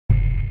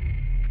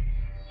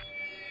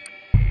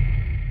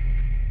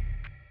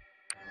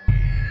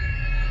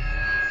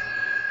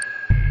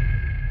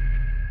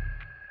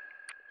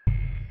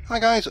Hi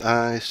guys,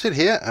 I sit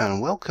here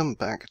and welcome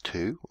back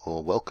to,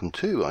 or welcome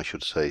to I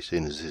should say,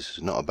 seeing as this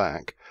is not a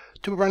back,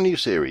 to a brand new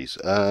series.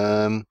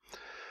 And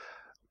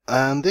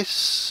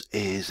this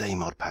is a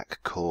mod pack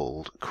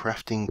called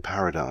Crafting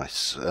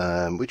Paradise,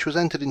 which was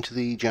entered into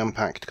the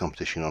Jampacked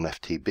competition on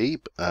FTB.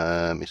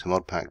 It's a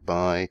mod pack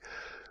by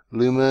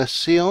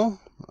Lumaceon,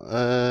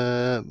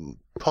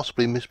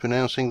 possibly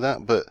mispronouncing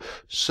that, but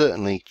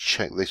certainly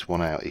check this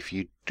one out. If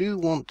you do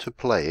want to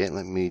play it,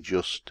 let me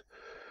just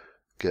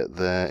get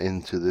there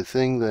into the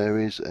thing. There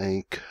is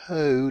a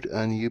code,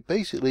 and you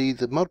basically,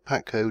 the mod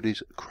pack code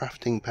is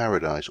Crafting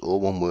Paradise, all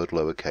one word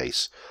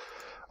lowercase,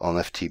 on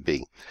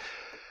FTB.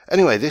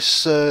 Anyway,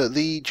 this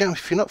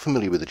if you're not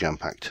familiar with the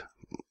Jampacked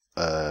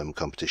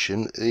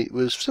competition, it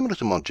was similar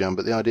to Mod Jam,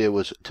 but the idea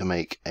was to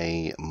make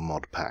a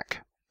mod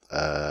pack.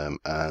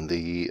 And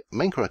the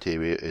main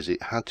criteria is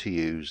it had to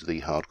use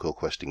the hardcore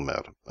questing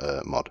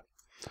mod.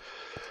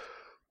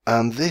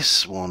 And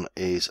this one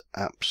is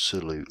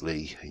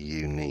absolutely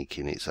unique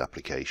in its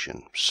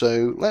application.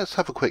 So let's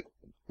have a quick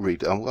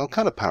read. I'll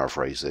kind of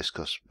paraphrase this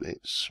because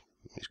it's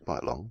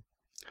quite long.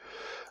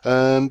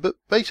 But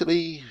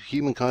basically,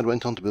 humankind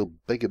went on to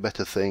build bigger,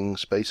 better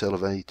things: space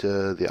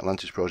elevator, the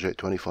Atlantis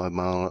project,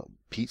 25-mile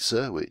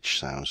pizza, which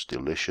sounds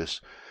delicious.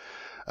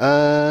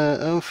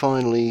 And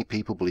finally,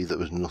 people believed there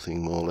was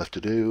nothing more left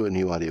to do. A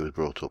new idea was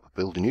brought up: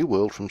 build a new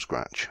world from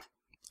scratch.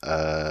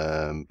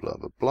 Blah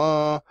blah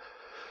blah.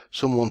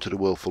 Some wanted a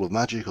world full of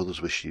magic,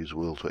 others wished to use a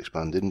world to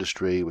expand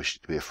industry, wished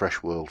it to be a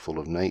fresh world full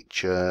of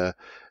nature.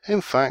 In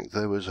fact,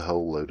 there was a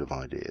whole load of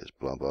ideas,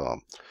 blah blah.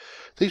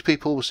 These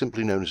people were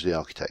simply known as the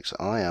architects.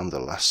 I am the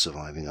last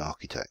surviving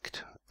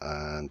architect,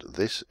 and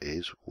this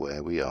is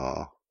where we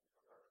are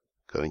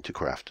going to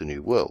craft a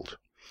new world.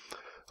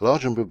 A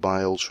large number of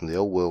bioles from the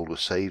old world were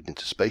saved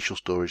into spatial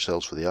storage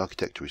cells for the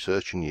architect to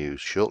research and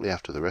use, shortly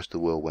after the rest of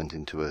the world went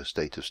into a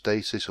state of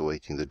stasis,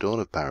 awaiting the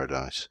dawn of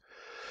paradise.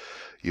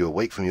 You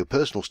awake from your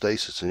personal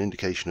stasis, an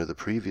indication of the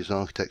previous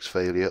architect's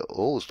failure.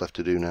 All that's left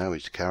to do now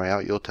is to carry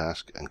out your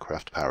task and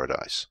craft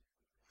paradise.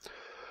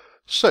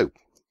 So,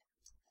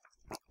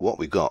 what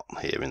we've got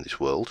here in this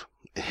world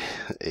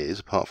is,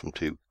 apart from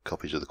 2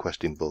 copies of the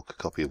questing book,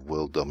 a copy of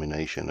World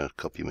Domination, a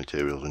copy of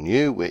Materials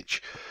Anew,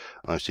 which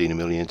I've seen a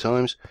million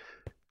times,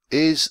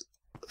 is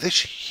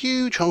this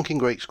huge honking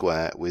great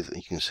square with,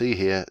 you can see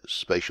here,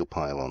 spatial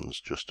pylons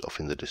just off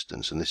in the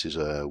distance, and this is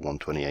a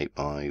 128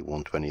 by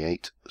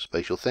 128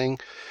 spatial thing.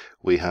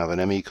 We have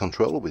an ME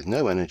controller with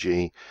no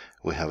energy,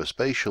 we have a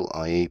spatial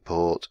IE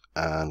port,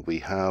 and we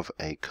have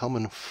a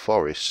common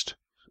forest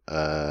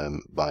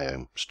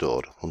biome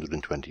stored,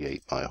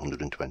 128 by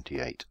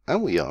 128,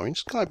 and we are in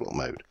Skyblock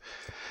mode.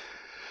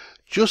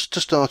 Just to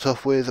start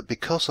off with,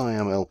 because I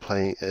am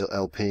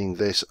LPing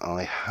this,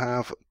 I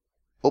have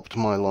upped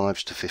my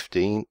lives to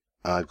 15.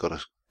 I've got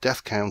a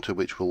death counter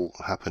which will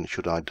happen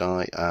should I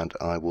die, and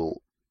I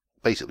will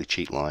basically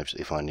cheat lives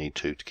if I need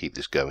to keep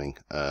this going,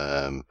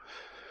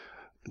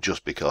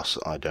 just because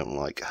I don't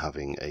like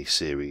having a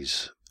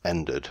series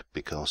ended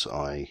because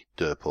I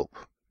derp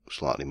up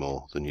slightly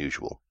more than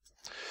usual.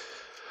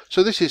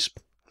 So this is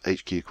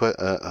HQ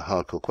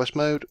hardcore quest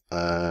mode.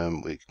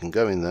 We can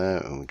go in there,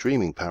 and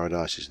Dreaming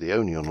Paradise is the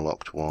only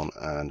unlocked one,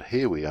 and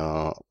here we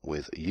are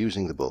with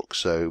using the book.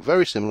 So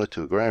very similar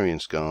to Agrarian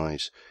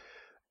Skies,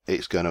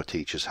 it's going to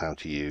teach us how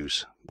to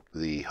use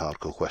the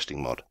hardcore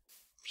questing mod.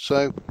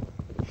 So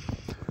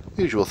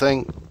usual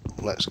thing,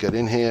 let's get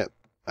in here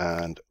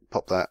and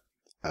pop that,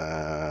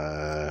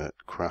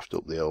 craft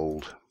up the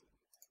old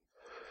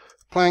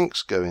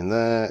planks, go in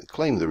there,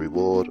 claim the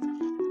reward.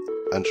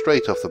 And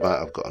straight off the bat,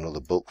 I've got another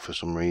book for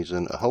some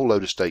reason. A whole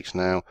load of stakes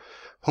now.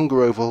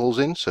 Hunger overhauls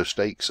in, so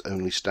stakes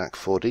only stack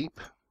 4 deep.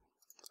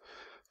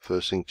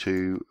 First thing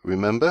to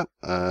remember.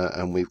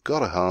 And we've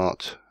got a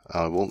heart.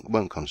 I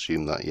won't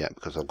consume that yet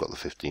because I've got the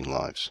 15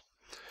 lives.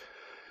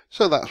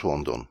 So that's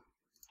one done.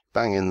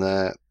 Bang in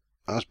there.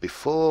 As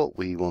before,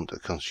 we want a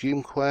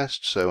consume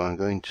quest, so I'm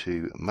going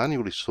to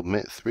manually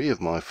submit 3 of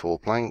my 4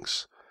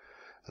 planks.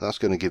 That's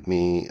going to give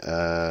me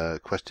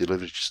quest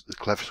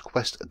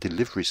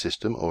delivery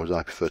system, or as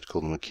I prefer to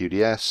call them, a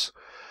QDS,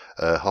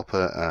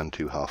 hopper, and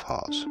 2 half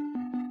hearts.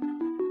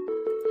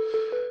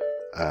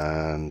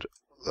 And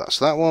that's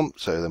that one.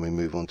 So then we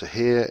move on to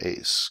here.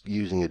 It's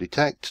using a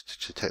detect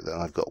to detect that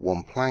I've got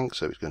 1 plank,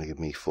 so it's going to give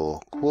me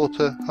 4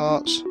 quarter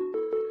hearts.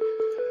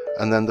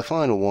 And then the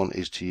final one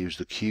is to use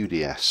the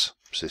QDS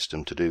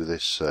system to do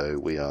this. So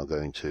we are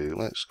going to,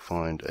 let's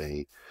find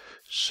a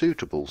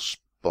suitable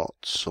spot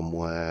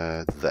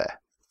somewhere there,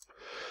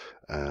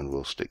 and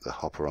we'll stick the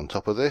hopper on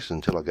top of this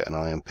until I get an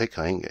iron pick.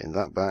 I ain't getting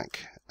that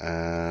back,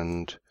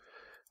 and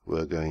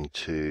we're going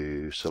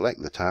to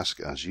select the task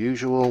as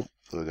usual.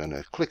 We're going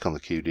to click on the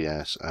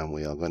QDS, and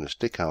we are going to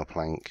stick our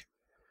plank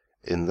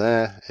in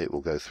there. It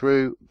will go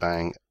through,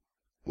 bang,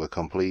 we're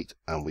complete,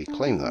 and we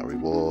claim that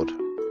reward.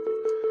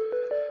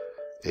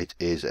 It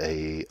is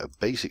a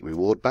basic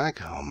reward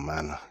bag. Oh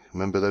man,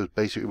 remember those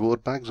basic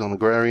reward bags on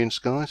Agrarian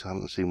Skies? I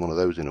haven't seen one of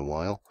those in a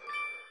while.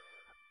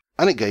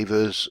 And it gave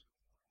us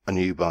a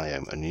new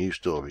biome, a new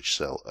storage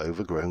cell,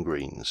 overgrown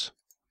greens.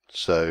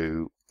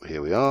 So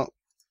here we are,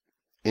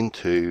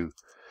 into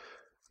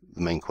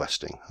the main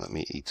questing. Let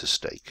me eat a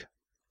steak.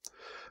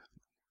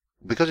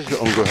 Because it's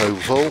got Unger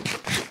overhaul,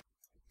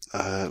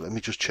 let me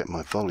just check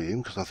my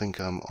volume, because I think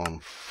I'm on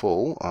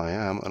full. I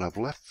am, and I've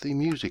left the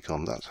music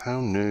on. That's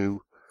how new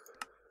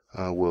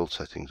our world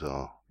settings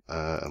are.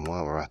 And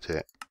while we're at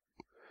it,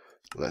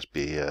 let's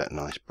be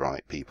nice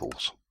bright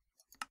peoples,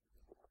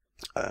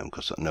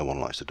 because no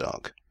one likes the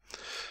dark,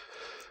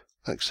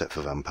 except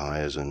for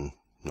vampires and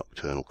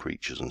nocturnal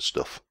creatures and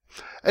stuff.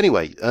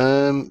 Anyway,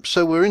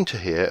 so we're into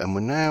here, and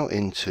we're now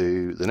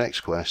into the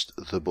next quest,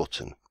 the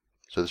button.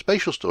 So the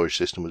spatial storage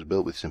system was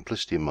built with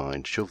simplicity in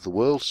mind. Shove the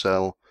world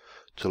cell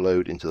to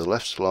load into the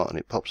left slot and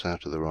it pops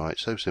out to the right,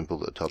 so simple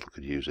that a toddler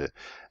could use it.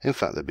 In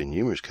fact, there have been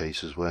numerous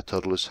cases where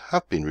toddlers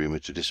have been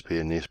rumoured to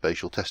disappear near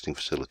spatial testing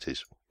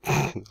facilities.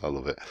 I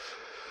love it.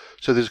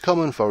 So there's a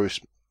common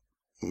forest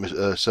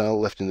cell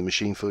left in the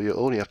machine for you.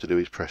 All you have to do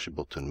is press a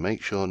button.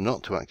 Make sure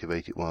not to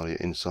activate it while you're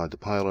inside the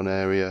pylon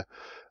area.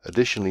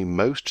 Additionally,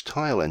 most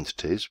tile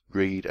entities,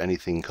 read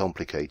anything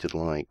complicated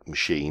like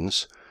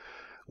machines,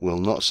 will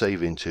not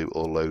save into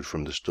or load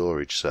from the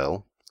storage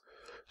cell,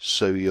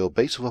 so your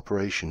base of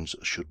operations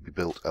should be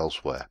built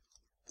elsewhere,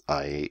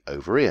 i.e.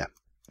 over here.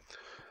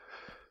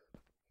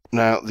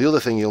 Now the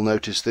other thing you'll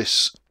notice,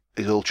 this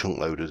is all chunk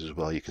loaders as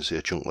well. You can see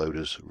a chunk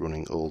loaders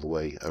running all the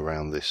way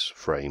around this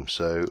frame.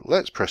 So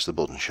let's press the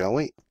button, shall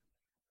we?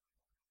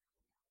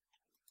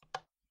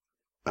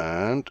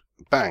 And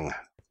bang!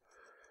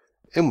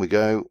 In we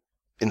go,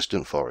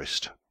 instant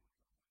forest.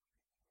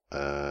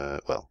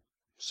 Well,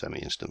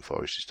 semi-instant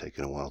forest is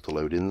taking a while to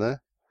load in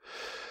there.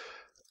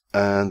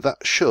 And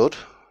that should,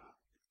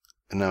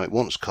 now it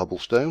wants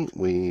cobblestone.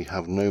 We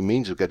have no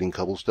means of getting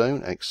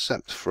cobblestone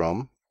except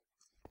from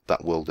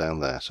that world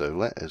down there. So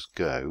let us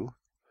go.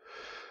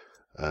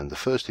 And the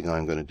first thing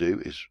I'm going to do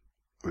is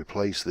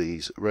replace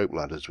these rope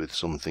ladders with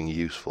something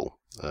useful.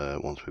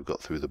 Once we've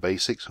got through the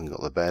basics and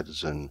got the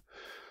beds and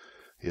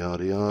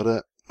yada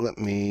yada.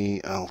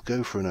 I'll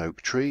go for an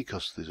oak tree,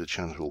 because there's a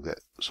chance we'll get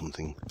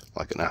something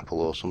like an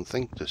apple or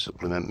something to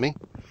supplement me.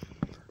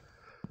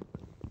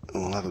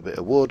 And we'll have a bit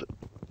of wood,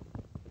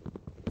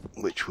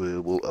 which we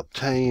will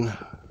obtain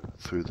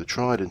through the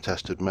tried and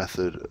tested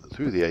method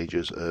through the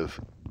ages of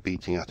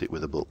beating at it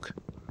with a book.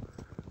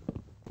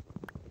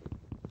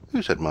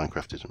 Who said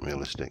Minecraft isn't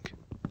realistic?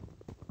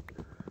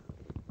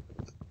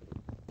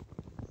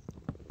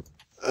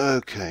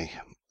 Okay.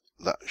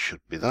 That should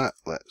be that.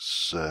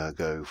 Let's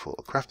go for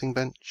a crafting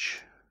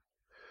bench.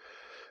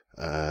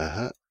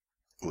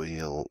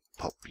 We'll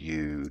pop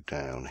you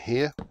down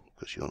here,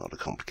 because you're not a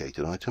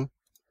complicated item.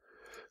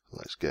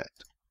 Let's get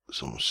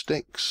some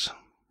sticks.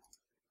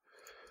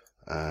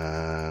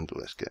 And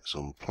let's get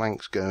some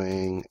planks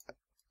going.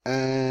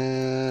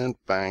 And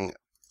bang.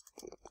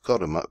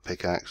 Got a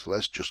pickaxe.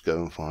 Let's just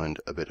go and find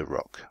a bit of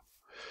rock.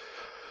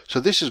 So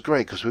this is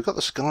great because we've got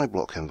the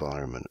Skyblock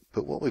environment,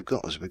 but what we've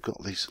got is we've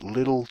got these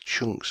little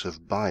chunks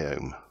of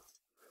biome,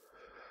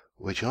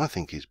 which I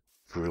think is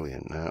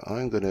brilliant. Now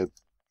I'm going to,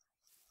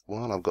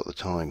 while I've got the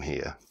time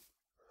here,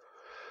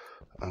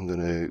 I'm going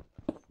to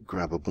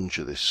grab a bunch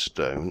of this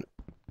stone,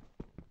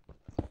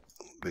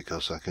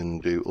 because I can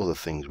do other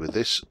things with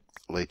this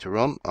later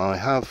on.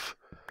 I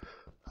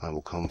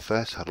will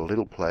confess, had a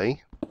little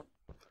play.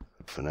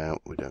 For now,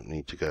 we don't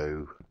need to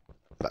go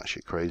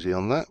batshit crazy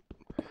on that.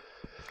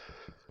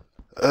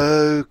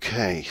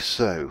 Okay,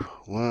 so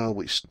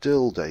while it's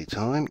still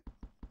daytime,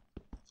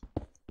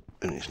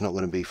 and it's not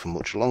going to be for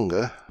much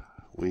longer,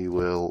 we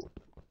will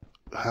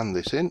hand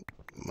this in,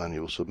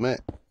 manual submit,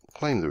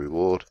 claim the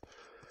reward,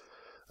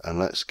 and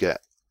let's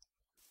get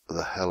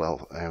the hell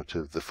out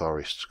of the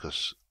forests,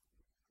 because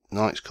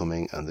night's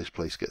coming and this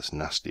place gets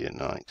nasty at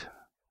night.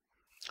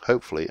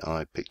 Hopefully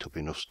I picked up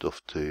enough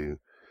stuff to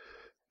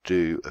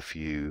do a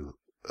few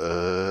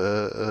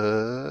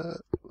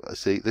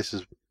see, this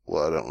is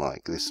what I don't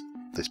like, this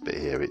bit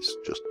here. It's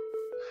just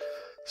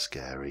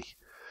scary.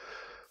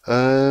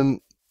 So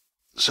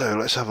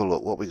let's have a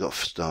look what we got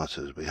for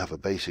starters. We have a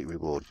basic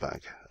reward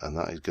bag, and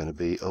that is going to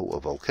be a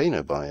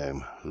volcano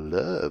biome.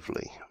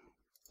 Lovely.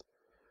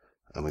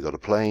 And we got a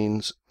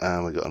plains,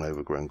 and we got an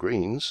overgrown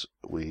greens.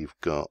 We've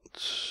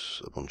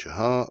got a bunch of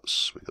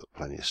hearts. We've got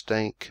plenty of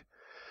steak,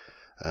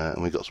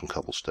 and we got some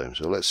cobblestone.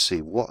 So let's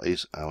see, what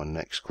is our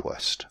next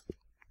quest.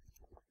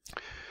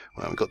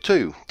 Well, we've got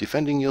two,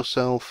 defending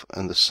yourself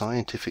and the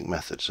scientific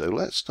method. So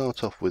let's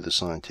start off with the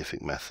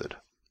scientific method.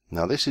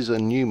 Now this is a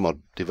new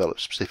mod developed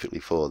specifically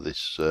for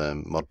this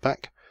mod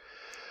pack.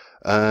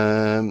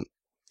 And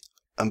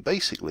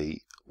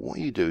basically what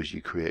you do is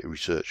you create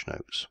research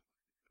notes.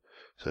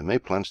 So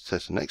made plans to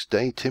test the next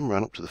day. Tim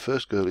ran up to the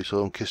first girl he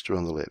saw and kissed her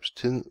on the lips.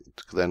 Tim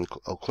then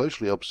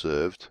closely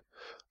observed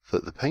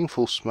that the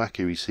painful smack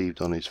he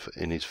received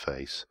in his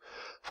face.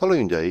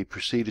 Following day, he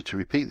proceeded to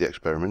repeat the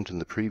experiment,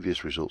 and the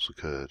previous results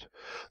occurred.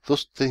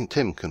 Thus,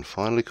 Tim can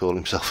finally call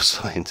himself a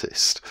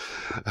scientist.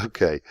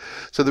 Okay,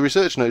 so the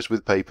research notes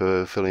with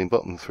paper filling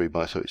bottom 3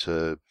 by, so it's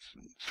a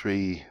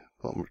 3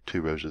 Bottom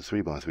 2 rows of the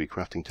 3x3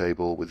 crafting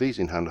table. With these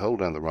in hand, hold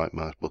down the right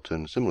mouse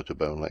button, similar to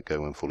bow, and let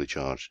go when fully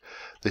charged.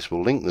 This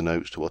will link the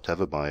notes to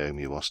whatever biome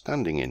you are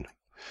standing in.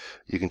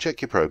 You can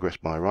check your progress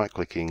by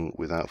right-clicking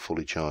without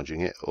fully charging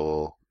it,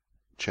 or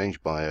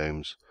change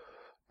biomes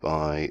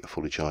by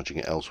fully charging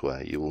it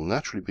elsewhere. You will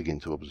naturally begin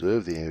to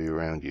observe the area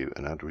around you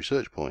and add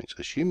research points,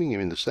 assuming you're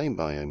in the same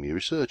biome you're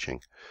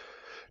researching.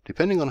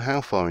 Depending on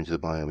how far into the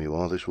biome you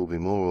are, this will be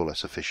more or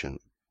less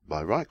efficient.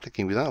 By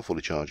right-clicking without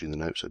fully charging the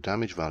notes, a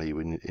damage value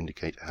will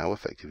indicate how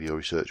effective your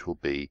research will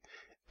be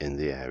in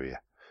the area.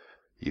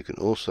 You can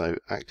also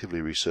actively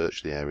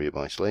research the area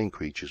by slaying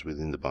creatures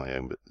within the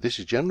biome, but this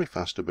is generally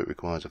faster but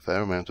requires a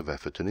fair amount of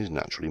effort and is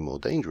naturally more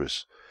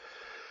dangerous.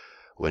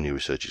 When your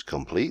research is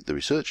complete, the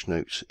research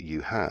notes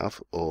you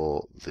have,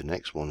 or the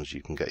next ones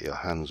you can get your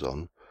hands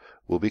on,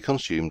 will be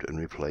consumed and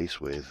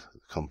replaced with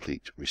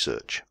complete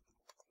research.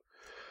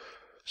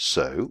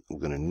 So, we're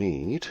going to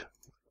need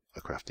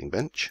a crafting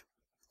bench.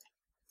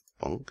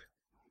 Bonk.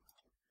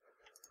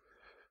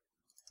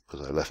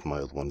 Because I left my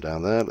other one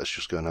down there. Let's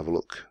just go and have a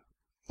look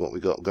what we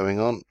got going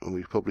on, and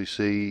we probably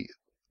see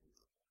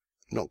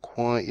not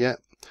quite yet.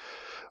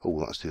 Oh,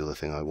 that's the other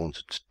thing I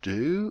wanted to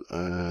do.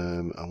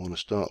 I want to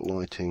start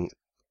lighting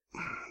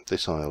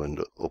this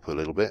island up a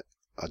little bit.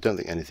 I don't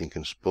think anything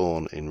can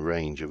spawn in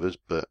range of us,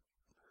 but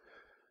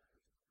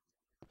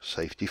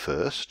safety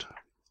first.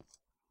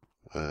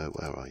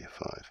 Where are you?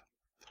 5.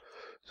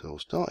 So we'll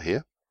start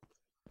here,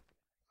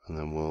 and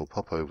then we'll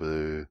pop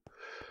over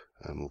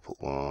and we'll put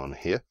one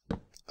here,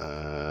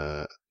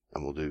 and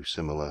we'll do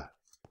similar.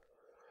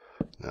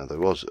 Now there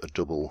was a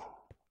double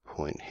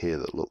point here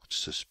that looked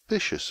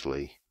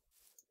suspiciously,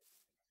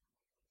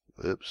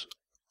 oops,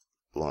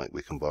 like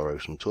we can borrow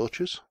some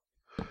torches.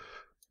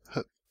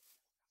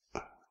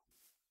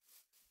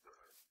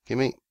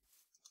 Gimme.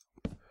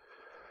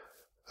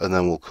 And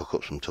then we'll cook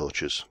up some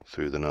torches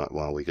through the night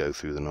while we go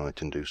through the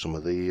night and do some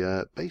of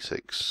the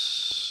basics.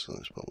 So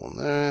let's put one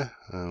there,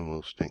 and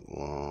we'll stick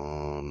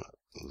one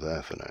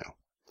there for now.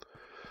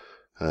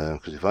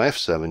 Because if I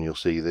F7, you'll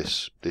see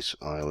this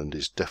island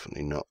is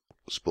definitely not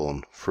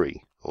spawn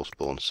free or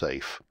spawn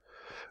safe.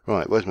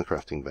 Right, where's my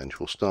crafting bench?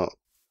 We'll start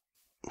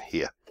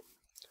here.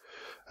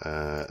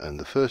 And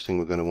the first thing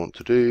we're going to want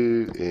to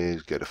do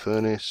is get a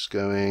furnace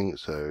going.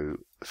 So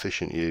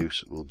efficient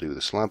use, we'll do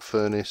the slab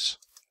furnace.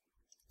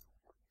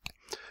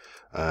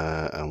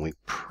 And we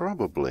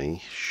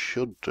probably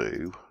should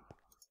do,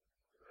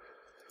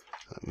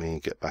 let me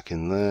get back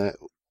in there,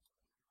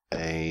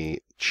 a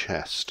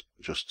chest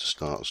just to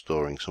start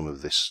storing some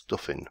of this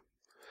stuff in.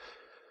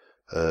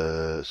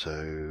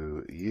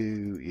 So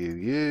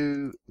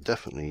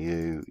definitely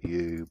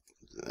you,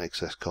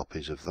 excess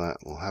copies of that.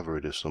 We'll have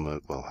rid of some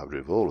of, well, have rid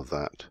of all of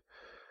that,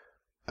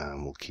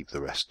 and we'll keep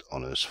the rest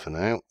on us for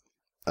now.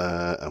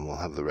 And we'll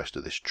have the rest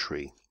of this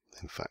tree.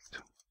 In fact,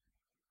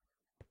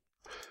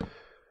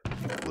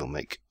 we'll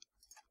make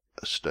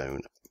a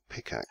stone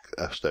pickaxe,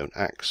 a stone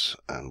axe,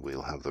 and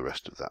we'll have the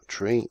rest of that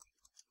tree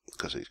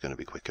because it's going to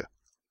be quicker.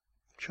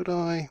 Should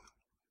I?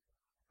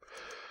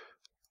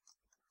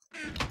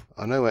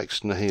 I know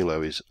Ex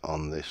Nihilo is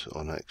on this,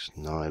 or Ex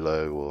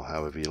Nihilo, or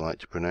however you like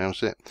to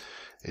pronounce it,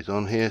 is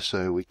on here,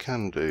 so we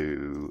can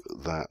do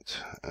that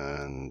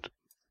and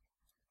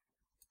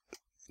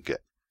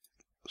get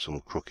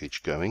some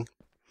crookage going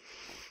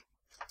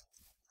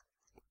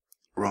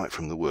right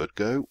from the word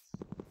go.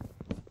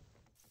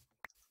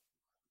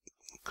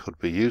 Could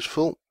be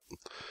useful.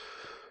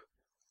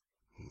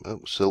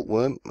 Oh,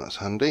 silkworm, that's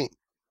handy.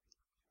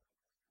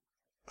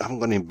 I haven't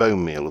got any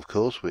bone meal, of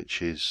course,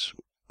 which is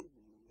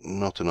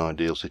not an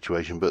ideal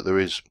situation, but there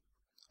is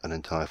an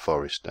entire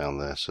forest down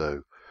there,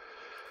 so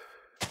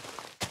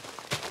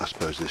I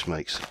suppose this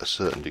makes a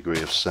certain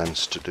degree of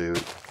sense to do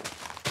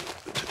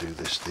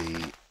this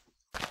the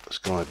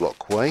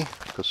Skyblock way,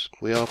 because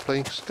we are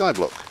playing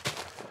Skyblock.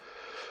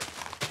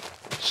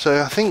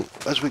 So I think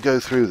as we go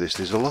through this,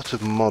 there's a lot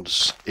of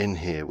mods in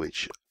here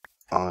which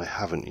I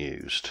haven't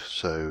used.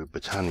 So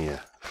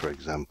Britannia, for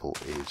example,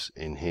 is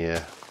in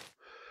here.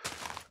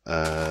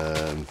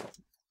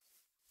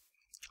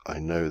 I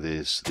know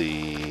there's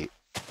the,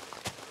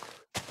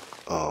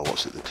 oh,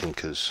 what's it, the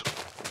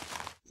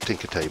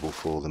Tinker table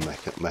for the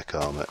mech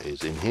armor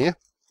is in here.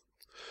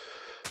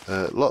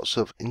 Lots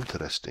of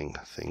interesting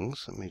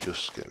things. Let me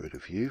just get rid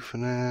of you for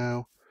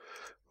now.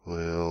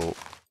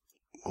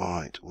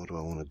 Right, what do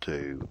I want to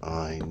do?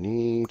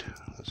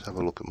 Let's have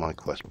a look at my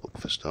quest book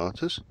for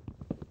starters.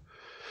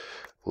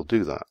 We'll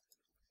do that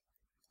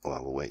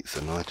while we'll wait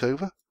the night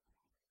over.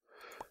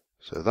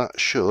 So that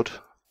should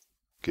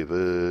give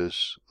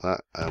us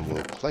that, and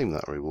we'll claim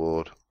that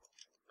reward.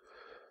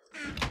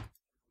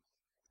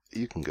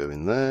 You can go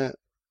in there,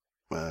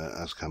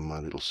 as can my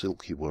little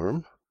silky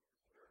worm.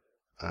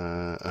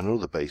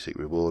 Another basic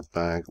reward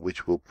bag,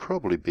 which will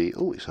probably be,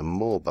 oh, it's a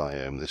more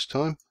biome this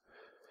time.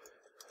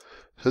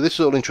 So this is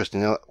all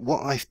interesting. Now,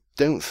 what I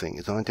don't think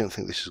is, I don't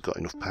think this has got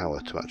enough power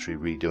to actually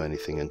redo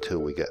anything until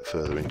we get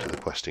further into the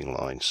questing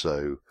line.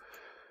 So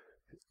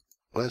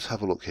let's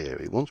have a look here.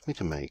 It wants me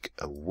to make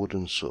a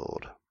wooden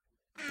sword.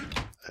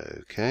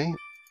 Okay.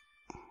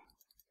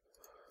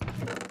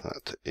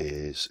 That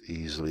is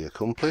easily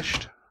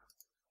accomplished.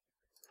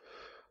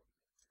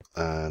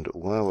 And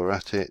while we're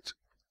at it,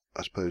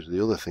 I suppose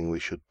the other thing we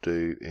should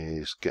do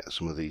is get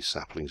some of these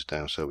saplings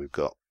down so we've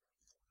got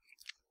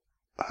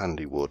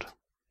handy wood,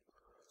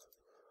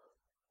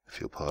 if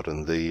you'll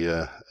pardon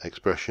the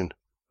expression.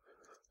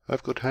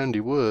 I've got handy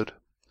wood.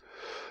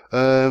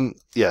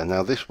 Yeah,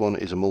 now this one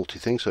is a multi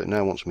thing, so it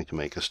now wants me to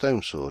make a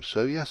stone sword.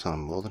 So yes,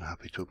 I'm more than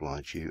happy to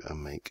oblige you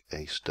and make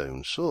a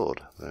stone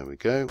sword. There we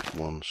go,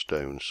 one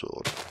stone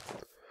sword.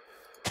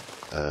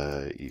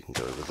 You can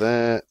go over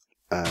there,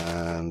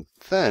 and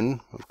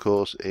then of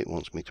course it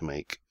wants me to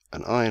make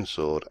an iron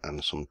sword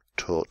and some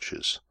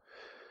torches.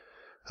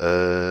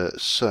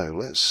 So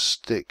let's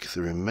stick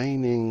the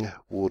remaining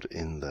wood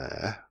in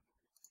there,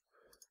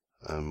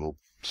 and we'll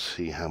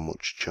see how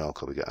much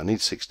charcoal we get. I need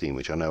 16,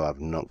 which I know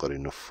I've not got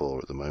enough for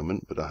at the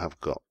moment, but I have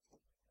got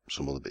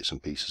some other bits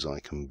and pieces I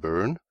can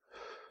burn.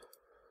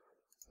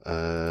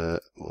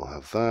 We'll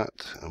have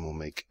that, and we'll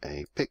make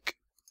a pick,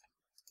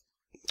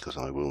 because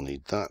I will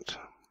need that.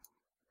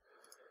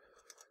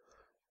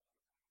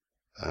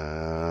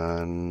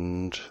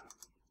 And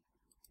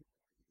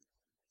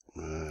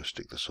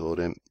stick the sword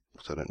in,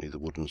 because I don't need the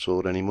wooden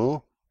sword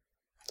anymore.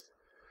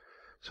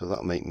 So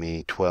that'll make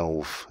me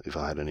 12 if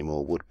I had any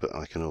more wood, but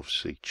I can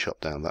obviously chop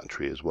down that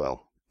tree as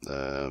well.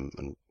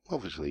 And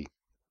obviously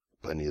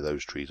plenty of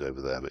those trees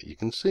over there, but you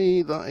can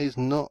see that is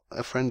not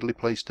a friendly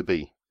place to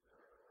be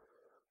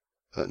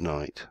at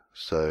night.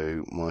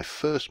 So my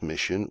first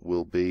mission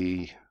will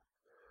be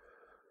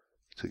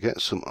to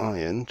get some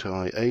iron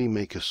to A,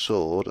 make a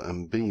sword,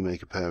 and B,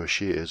 make a pair of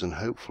shears, and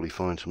hopefully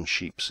find some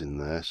sheeps in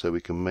there so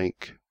we can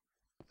make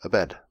a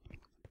bed.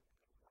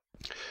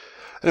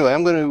 Anyway,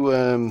 I'm going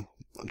to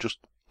just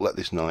let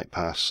this night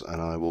pass,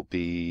 and I will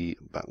be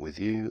back with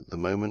you the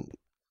moment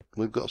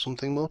we've got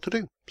something more to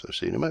do. So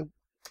see you in a moment.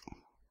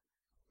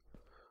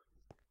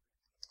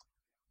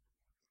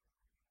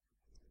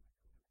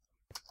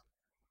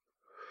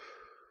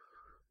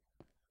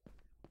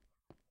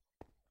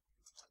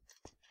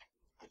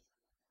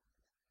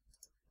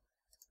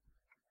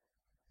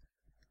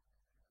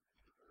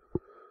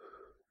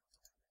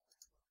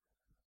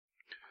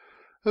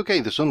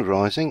 Okay, the sun's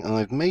rising.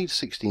 I've made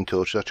 16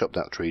 torches. I chopped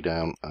that tree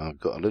down. I've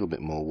got a little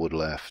bit more wood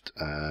left,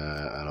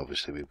 and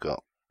obviously we've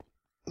got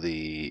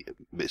the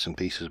bits and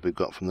pieces we've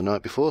got from the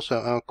night before.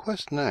 So our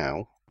quest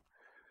now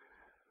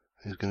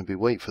is going to be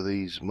wait for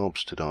these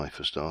mobs to die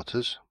for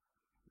starters.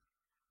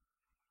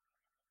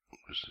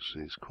 This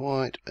is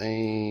quite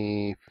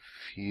a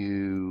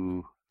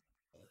few.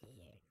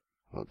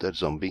 Well, dead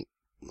zombie.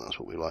 That's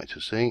what we like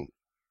to see.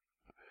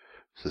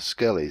 It's the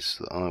skellies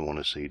that I want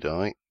to see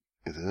die.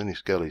 If there's any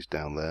skellies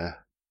down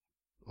there,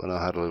 when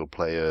I had a little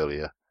play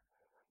earlier,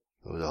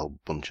 there was a whole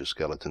bunch of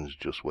skeletons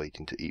just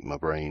waiting to eat my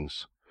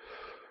brains.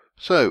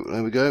 So,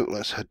 there we go,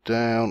 let's head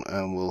down,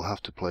 and we'll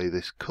have to play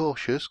this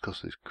cautious,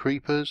 because there's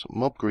creepers.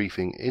 Mob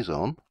griefing is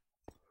on,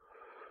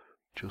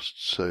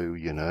 just so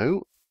you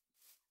know.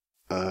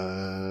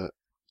 So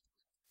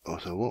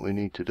what we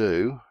need to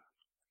do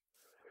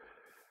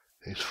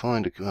is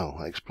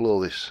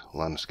explore this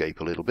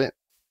landscape a little bit,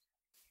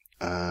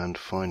 and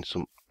find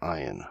some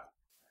iron.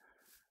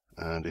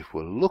 And if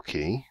we're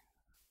lucky,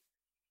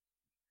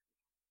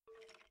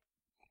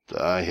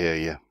 I hear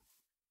you.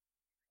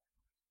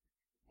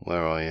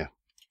 Where are you?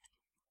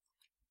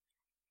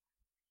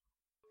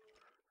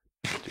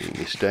 Doing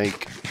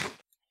mistake.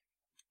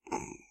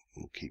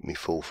 Will keep me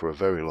full for a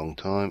very long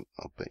time.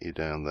 I'll bet you're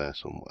down there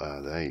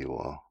somewhere. There you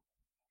are.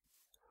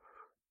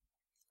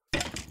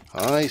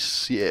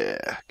 Nice,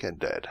 yeah, get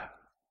dead.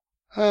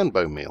 And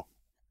bone meal.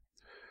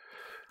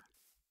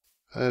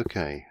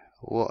 Okay,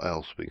 what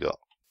else we got?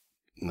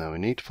 Now we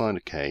need to find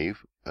a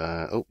cave.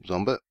 Oh,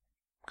 zombie.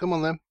 Come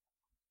on then.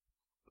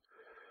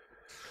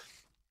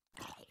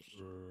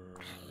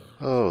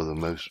 Oh, the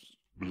most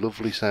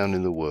lovely sound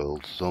in the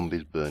world.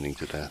 Zombies burning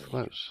to death.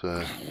 Let's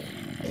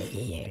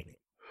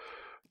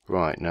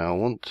right, now I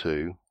want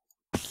to.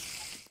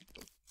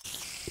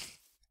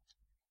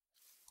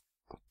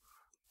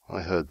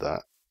 I heard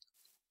that.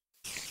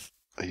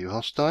 Are you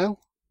hostile?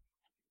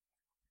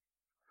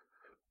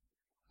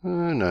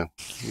 No,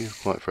 you're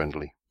quite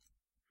friendly.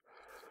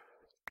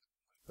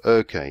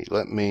 Okay,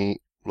 let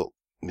me look,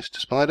 Mr.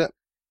 Spider.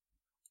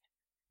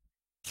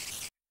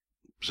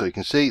 So you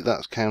can see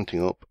that's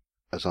counting up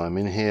as I'm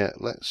in here.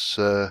 Let's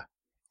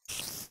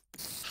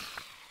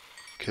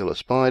kill a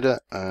spider,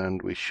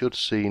 and we should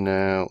see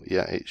now,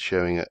 yeah, it's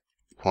showing it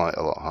quite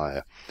a lot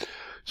higher.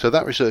 So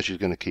that research is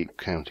going to keep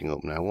counting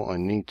up. Now what I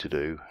need to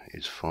do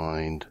is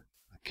find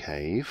a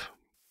cave.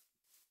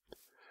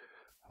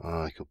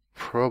 I could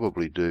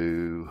probably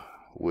do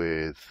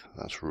with,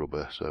 that's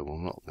rubber, so we'll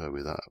not go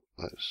with that.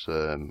 Let's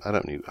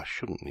I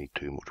shouldn't need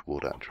too much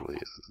wood actually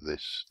at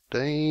this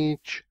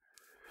stage.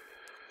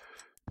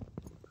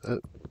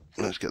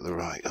 Let's get the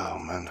right, oh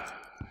man,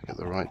 get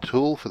the right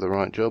tool for the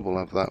right job. We'll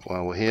have that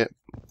while we're here.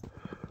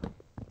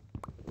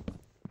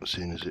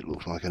 Seeing as it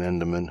looks like an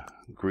Enderman,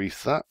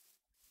 grief that.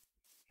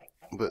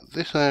 But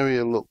this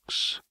area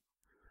looks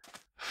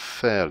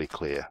fairly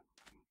clear.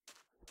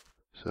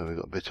 So we've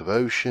got a bit of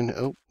ocean.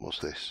 Oh, what's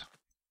this?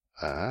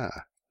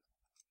 Ah,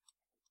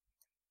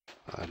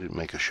 I didn't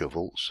make a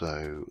shovel,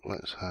 so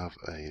let's have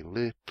a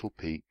little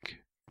peek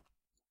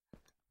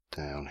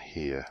down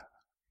here.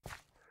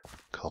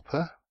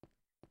 Copper,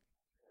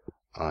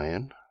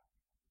 iron.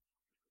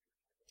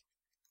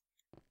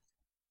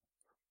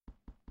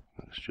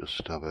 Let's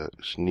just have a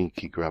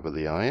sneaky grab of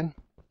the iron.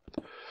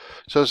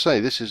 So as I say,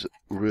 this is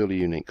really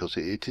unique because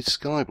it is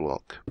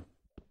Skyblock,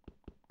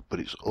 but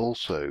it's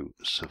also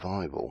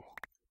survival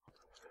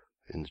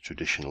in the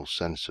traditional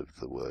sense of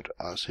the word.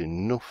 That's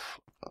enough.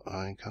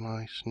 Can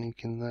I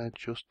sneak in there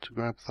just to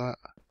grab that?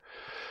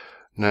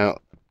 Now,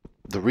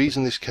 the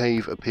reason this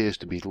cave appears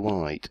to be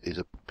light is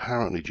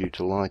apparently due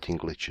to lighting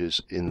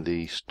glitches in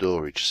the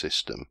storage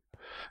system.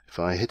 If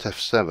I hit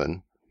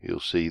F7, you'll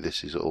see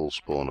this is all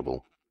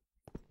spawnable.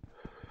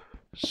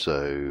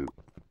 So,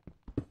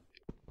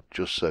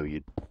 just so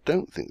you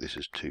don't think this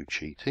is too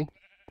cheaty,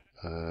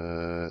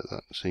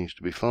 that seems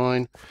to be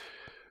fine.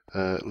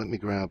 Let me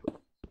grab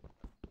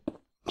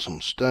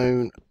some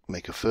stone,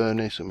 make a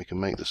furnace, and we can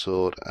make the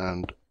sword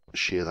and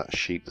shear that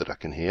sheep that I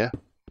can hear.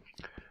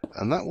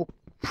 And that will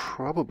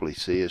probably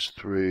see us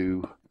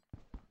through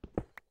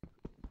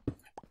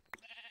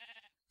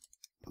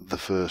the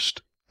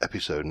first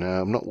episode.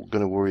 Now, I'm not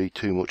going to worry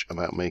too much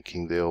about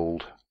making the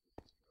old...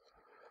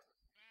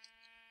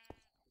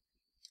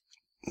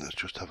 Let's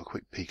just have a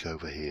quick peek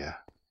over here,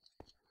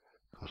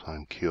 because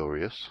I'm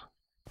curious.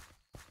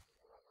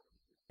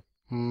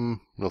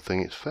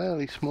 Nothing. It's a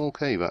fairly small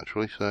cave,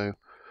 actually, so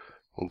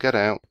we'll get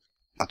out.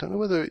 I don't know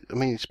whether... I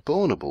mean, it's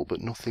spawnable,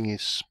 but nothing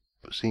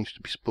seems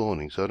to be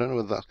spawning, so I don't know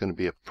whether that's going to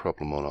be a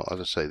problem or not. As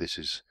I say, this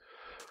is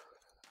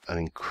an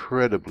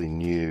incredibly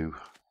new...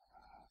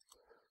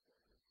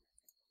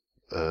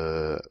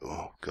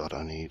 oh god,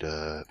 I need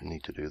to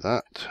do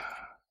that.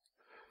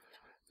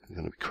 There's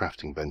going to be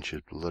crafting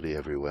benches bloody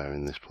everywhere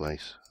in this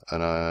place,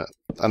 and I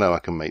know I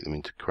can make them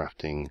into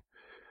crafting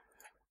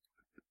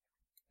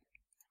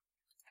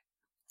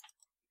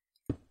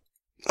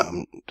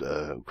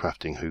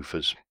crafting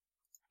hoofers,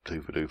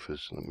 hoofer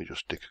doofers. Let me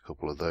just stick a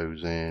couple of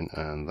those in,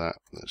 and that.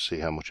 Let's see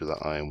how much of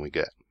that iron we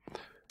get.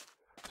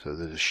 So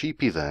there's a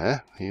sheepy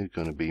there. He's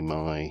going to be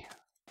my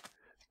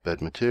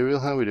bed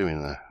material. How are we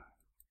doing there?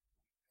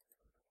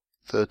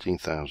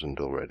 13,000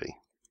 already.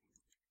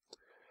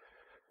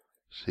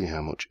 See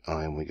how much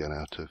iron we get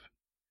out of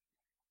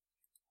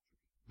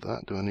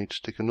that. Do I need to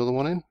stick another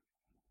one in?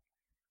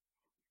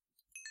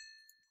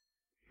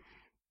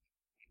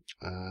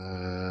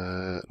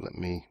 Let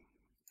me...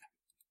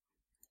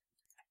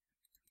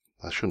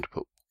 I shouldn't have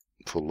put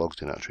full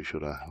logs in, actually,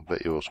 should I? I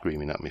bet you're all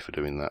screaming at me for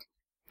doing that.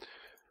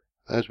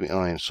 There's my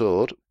iron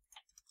sword.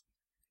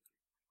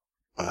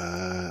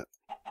 Let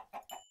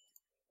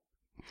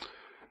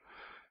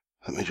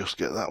me just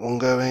get that one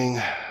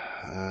going.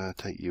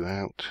 Take you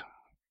out.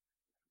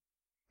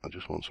 I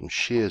just want some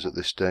shears at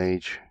this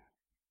stage.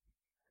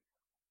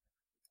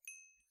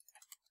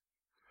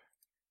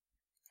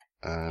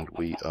 And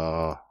we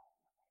are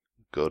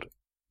good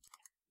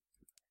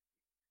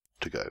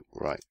to go.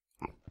 Right.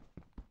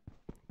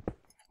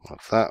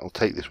 Like that. I'll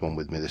take this one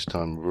with me this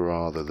time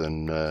rather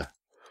than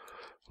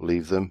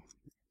leave them.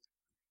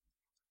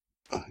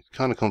 It's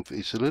kind of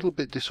it's a little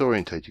bit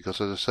disorientated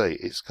because, as I say,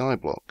 it's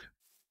Skyblock.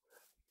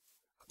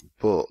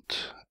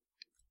 But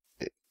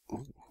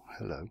ooh,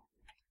 hello.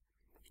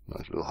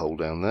 Nice little hole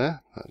down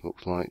there. That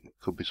looks like it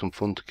could be some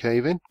fun to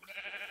cave in.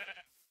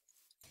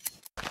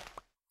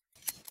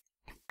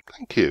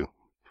 Thank you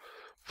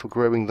for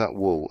growing that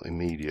wool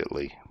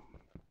immediately.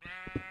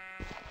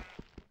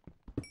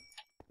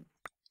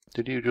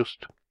 Did you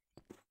just...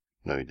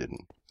 No, you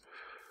didn't.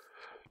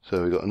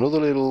 So we've got another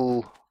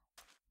little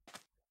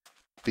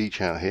beach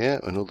out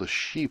here. Another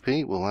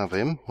sheepy. We'll have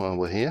him while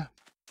we're here.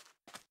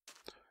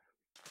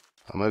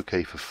 I'm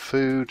okay for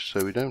food,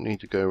 so we don't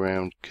need to go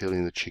around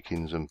killing the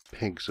chickens and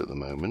pigs at the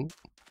moment.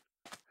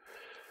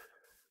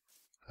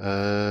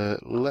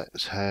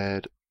 Let's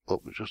head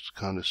up, just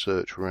kind of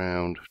search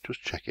around,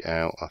 just check it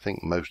out. I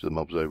think most of the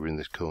mobs over in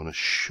this corner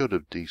should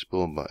have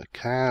despawned by a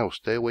cow.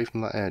 Stay away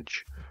from that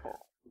edge.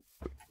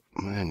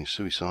 Man, you're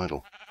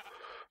suicidal.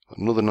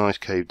 Another nice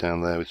cave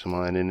down there with some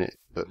iron in it,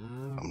 but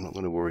I'm not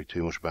going to worry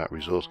too much about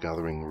resource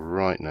gathering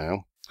right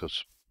now,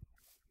 because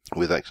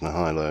with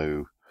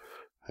ex-nihilo,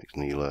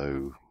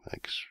 ex-nilo,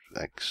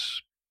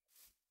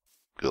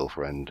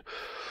 ex-girlfriend,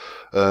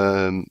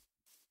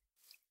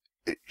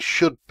 it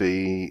should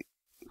be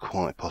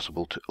quite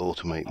possible to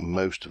automate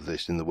most of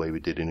this in the way we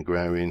did in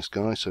Agrarian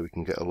Skies, so we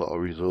can get a lot of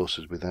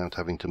resources without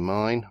having to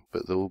mine.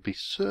 But there will be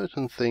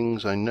certain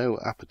things. I know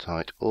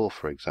appetite ore,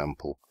 for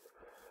example,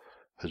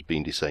 has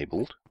been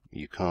disabled.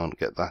 You can't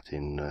get that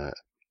in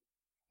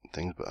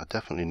things, but I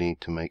definitely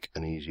need to make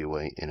an easier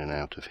way in and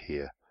out of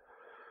here.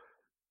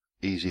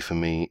 Easy for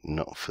me,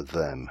 not for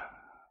them.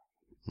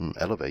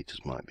 Elevators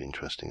might be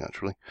interesting,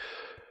 actually.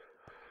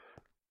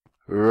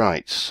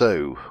 Right,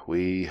 so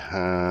we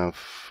have...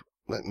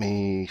 Let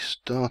me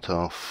start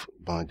off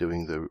by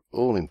doing the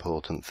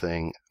all-important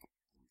thing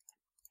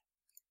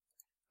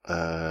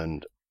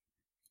and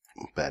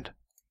bed.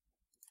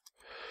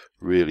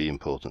 really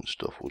important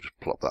stuff. We'll just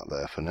plop that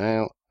there for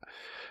now.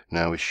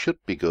 Now we should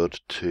be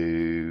good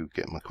to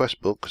get my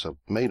quest book, because I've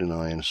made an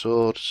iron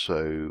sword,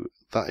 so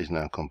that is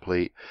now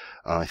complete.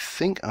 I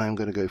think I'm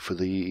going to go for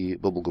the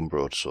bubblegum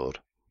broadsword.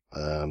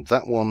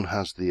 That one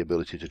has the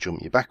ability to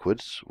jump you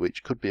backwards,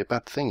 which could be a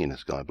bad thing in a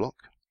skyblock.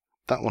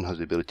 That one has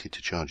the ability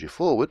to charge you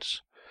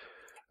forwards,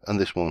 and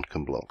this one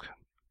can block.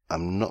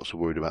 I'm not so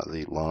worried about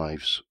the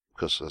lives,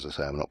 because as I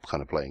say, I'm not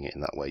kind of playing it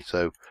in that way.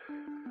 So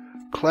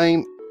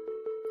claim.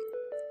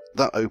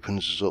 That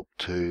opens us up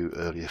to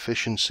early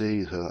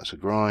efficiency, so that's a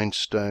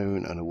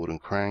grindstone and a wooden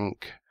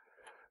crank.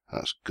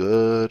 That's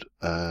good.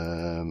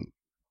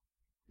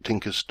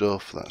 Tinker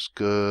stuff, that's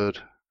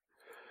good.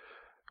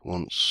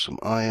 Wants some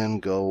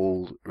iron,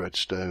 gold,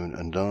 redstone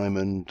and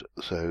diamond,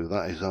 so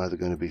that is either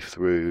going to be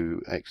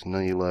through ex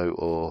nihilo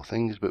or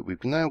things, but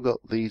we've now got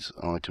these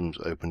items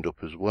opened up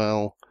as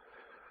well,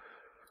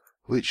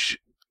 which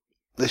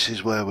this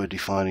is where we're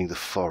defining the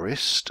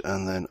forest,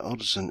 and then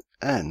odds and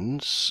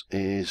ends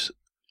is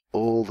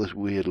all the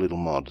weird little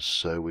mods.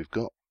 So we've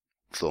got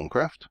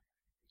Thorncraft,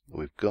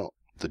 we've got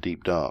the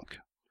Deep Dark,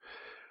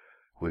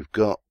 we've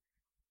got,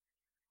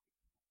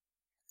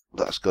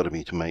 that's got to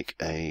be to make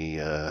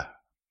a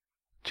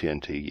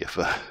TNT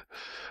Yiffer.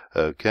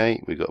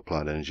 Okay, we've got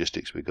Applied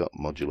Energistics, we've got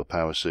Modular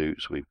Power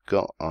Suits, we've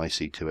got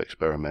IC2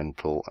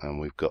 Experimental, and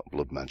we've got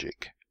Blood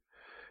Magic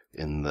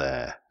in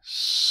there.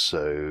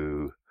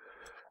 So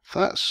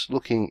that's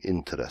looking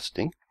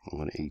interesting. I'm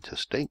going to eat a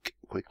steak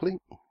quickly.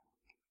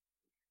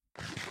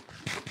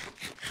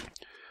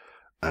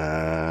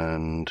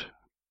 And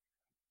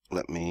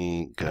let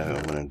me go.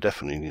 I'm going to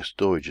definitely, the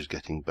storage is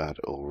getting bad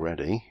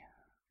already.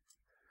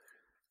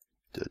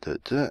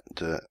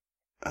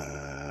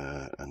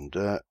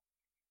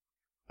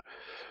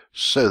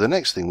 So the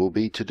next thing will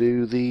be to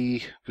do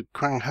the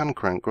hand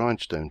crank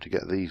grindstone to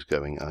get these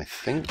going, I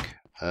think.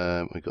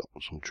 We've got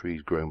some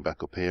trees growing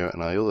back up here,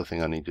 and the other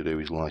thing I need to do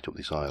is light up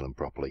this island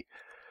properly.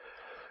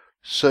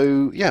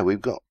 So yeah,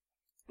 we've got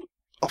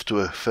off to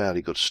a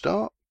fairly good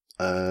start,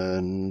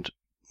 and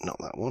not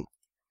that one.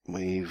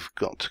 We've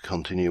got to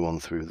continue on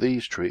through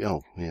these trees.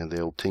 Oh yeah,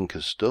 the old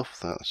tinker stuff,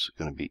 that's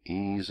going to be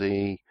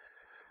easy.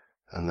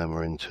 And then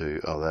we're into,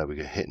 oh there we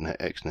go, hitting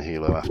ex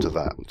nihilo after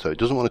that. So it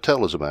doesn't want to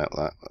tell us about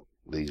that,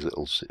 these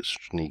little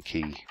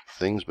sneaky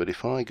things. But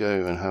if I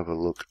go and have a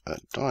look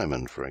at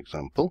diamond, for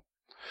example,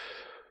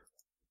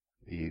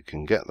 you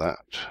can get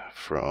that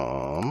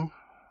from,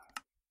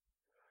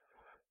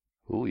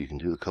 oh, you can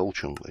do the coal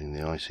chunk in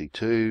the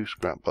IC2,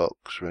 scrap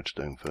box,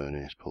 redstone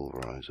furnace,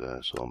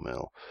 pulverizer,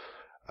 sawmill,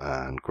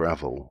 and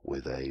gravel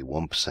with a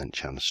 1%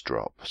 chance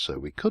drop. So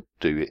we could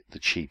do it the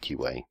cheeky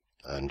way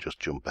and just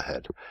jump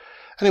ahead.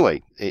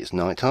 Anyway, it's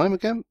night time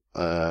again.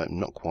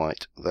 Not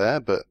quite there,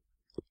 but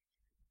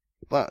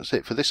that's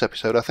it for this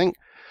episode, I think.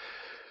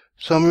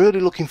 So I'm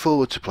really looking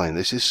forward to playing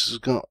this. This has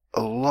got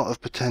a lot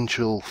of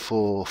potential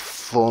for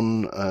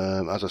fun,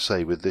 as I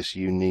say, with this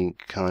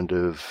unique kind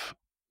of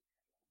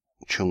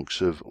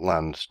chunks of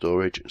land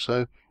storage.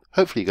 So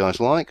hopefully you guys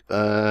like,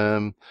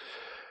 and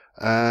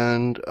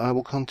I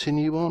will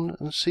continue on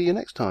and see you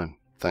next time.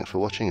 Thanks for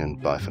watching,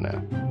 and bye for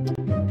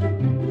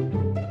now.